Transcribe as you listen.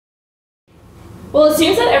Well, it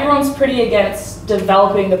seems that everyone's pretty against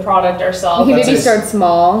developing the product ourselves. You can maybe start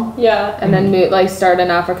small, yeah, and then move, like start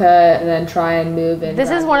in Africa and then try and move in. This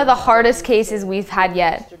is one of the hardest cases we've had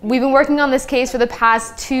yet. We've been working on this case for the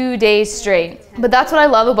past 2 days straight. But that's what I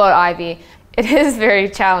love about Ivey. It is very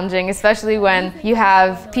challenging, especially when you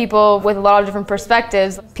have people with a lot of different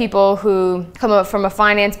perspectives, people who come up from a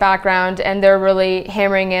finance background and they're really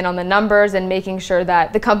hammering in on the numbers and making sure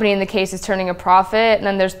that the company in the case is turning a profit. And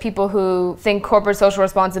then there's people who think corporate social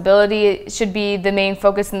responsibility should be the main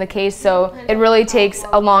focus in the case. So it really takes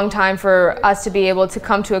a long time for us to be able to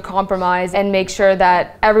come to a compromise and make sure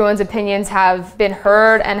that everyone's opinions have been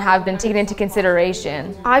heard and have been taken into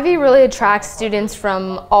consideration. Ivey really attracts students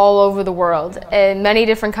from all over the world. In many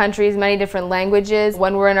different countries, many different languages.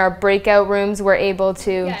 When we're in our breakout rooms, we're able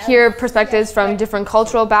to hear perspectives from different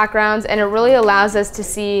cultural backgrounds, and it really allows us to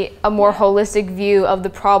see a more holistic view of the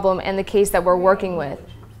problem and the case that we're working with.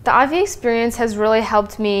 The Ivey experience has really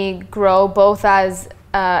helped me grow both as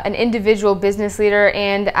an individual business leader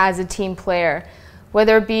and as a team player.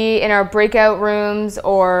 Whether it be in our breakout rooms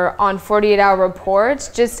or on 48-hour reports,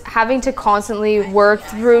 just having to constantly work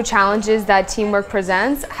through challenges that teamwork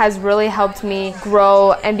presents has really helped me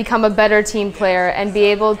grow and become a better team player and be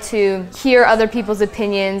able to hear other people's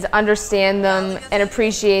opinions, understand them, and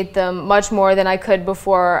appreciate them much more than I could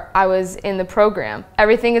before I was in the program.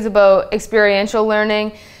 Everything is about experiential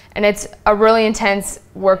learning, and it's a really intense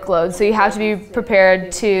workload, so you have to be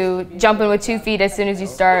prepared to jump in with 2 feet as soon as you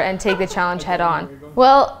start and take the challenge head on.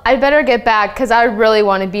 Well, I'd better get back because I really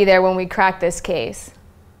want to be there when we crack this case.